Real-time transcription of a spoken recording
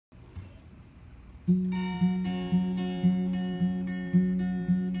Sunset,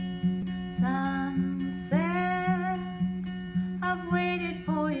 I've waited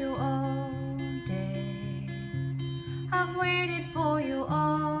for you all day. I've waited for you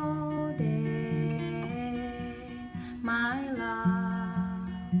all day, my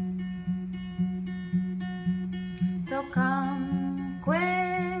love. So come quick,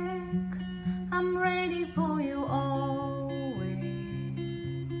 I'm ready for you always.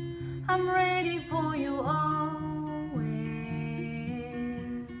 I'm ready for you always,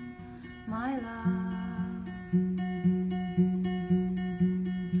 my love.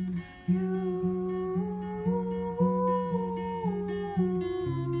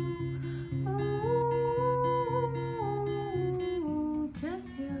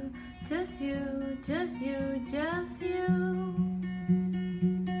 Just you, just you, just you, just you.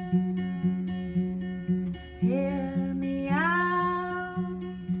 Hear me out,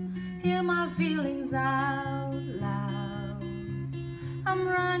 hear my feelings out loud. I'm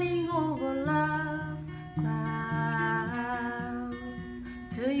running over love clouds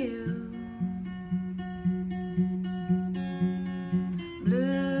to you.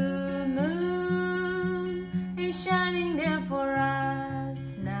 Blue moon is shining there for us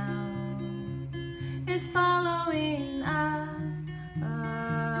now. It's following us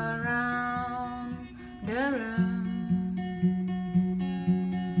around the room.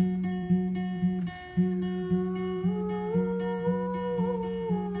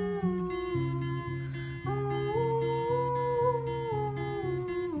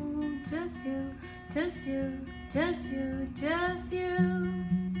 Just you, just you, just you, just you.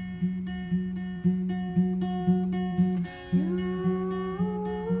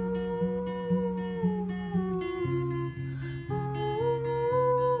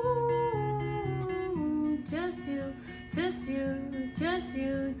 Just you, just you, just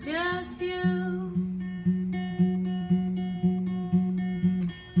you, just you.